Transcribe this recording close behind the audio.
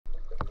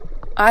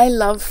I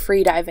love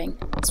freediving,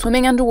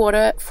 swimming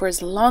underwater for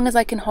as long as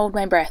I can hold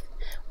my breath,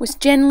 which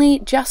generally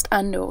just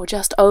under or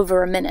just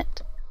over a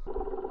minute.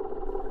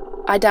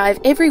 I dive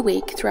every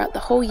week throughout the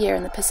whole year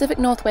in the Pacific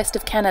Northwest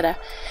of Canada,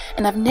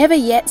 and I've never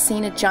yet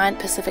seen a giant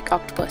Pacific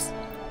octopus.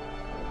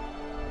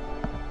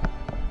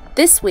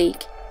 This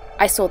week,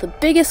 I saw the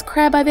biggest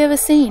crab I've ever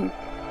seen,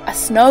 a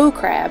snow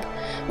crab,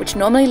 which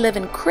normally live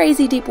in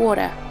crazy deep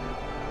water.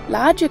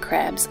 Larger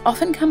crabs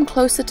often come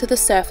closer to the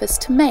surface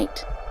to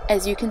mate,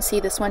 as you can see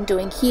this one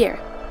doing here.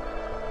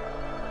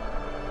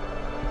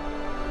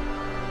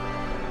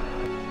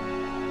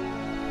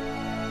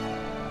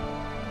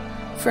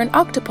 For an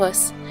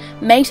octopus,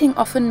 mating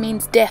often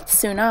means death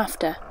soon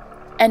after,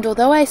 and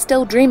although I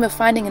still dream of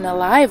finding an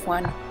alive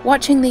one,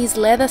 watching these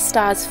leather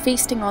stars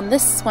feasting on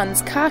this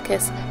one's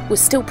carcass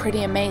was still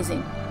pretty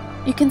amazing.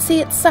 You can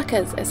see its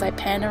suckers as I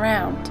pan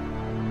around.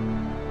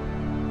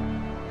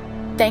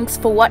 Thanks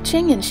for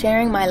watching and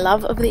sharing my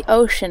love of the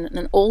ocean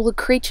and all the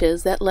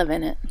creatures that live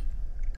in it.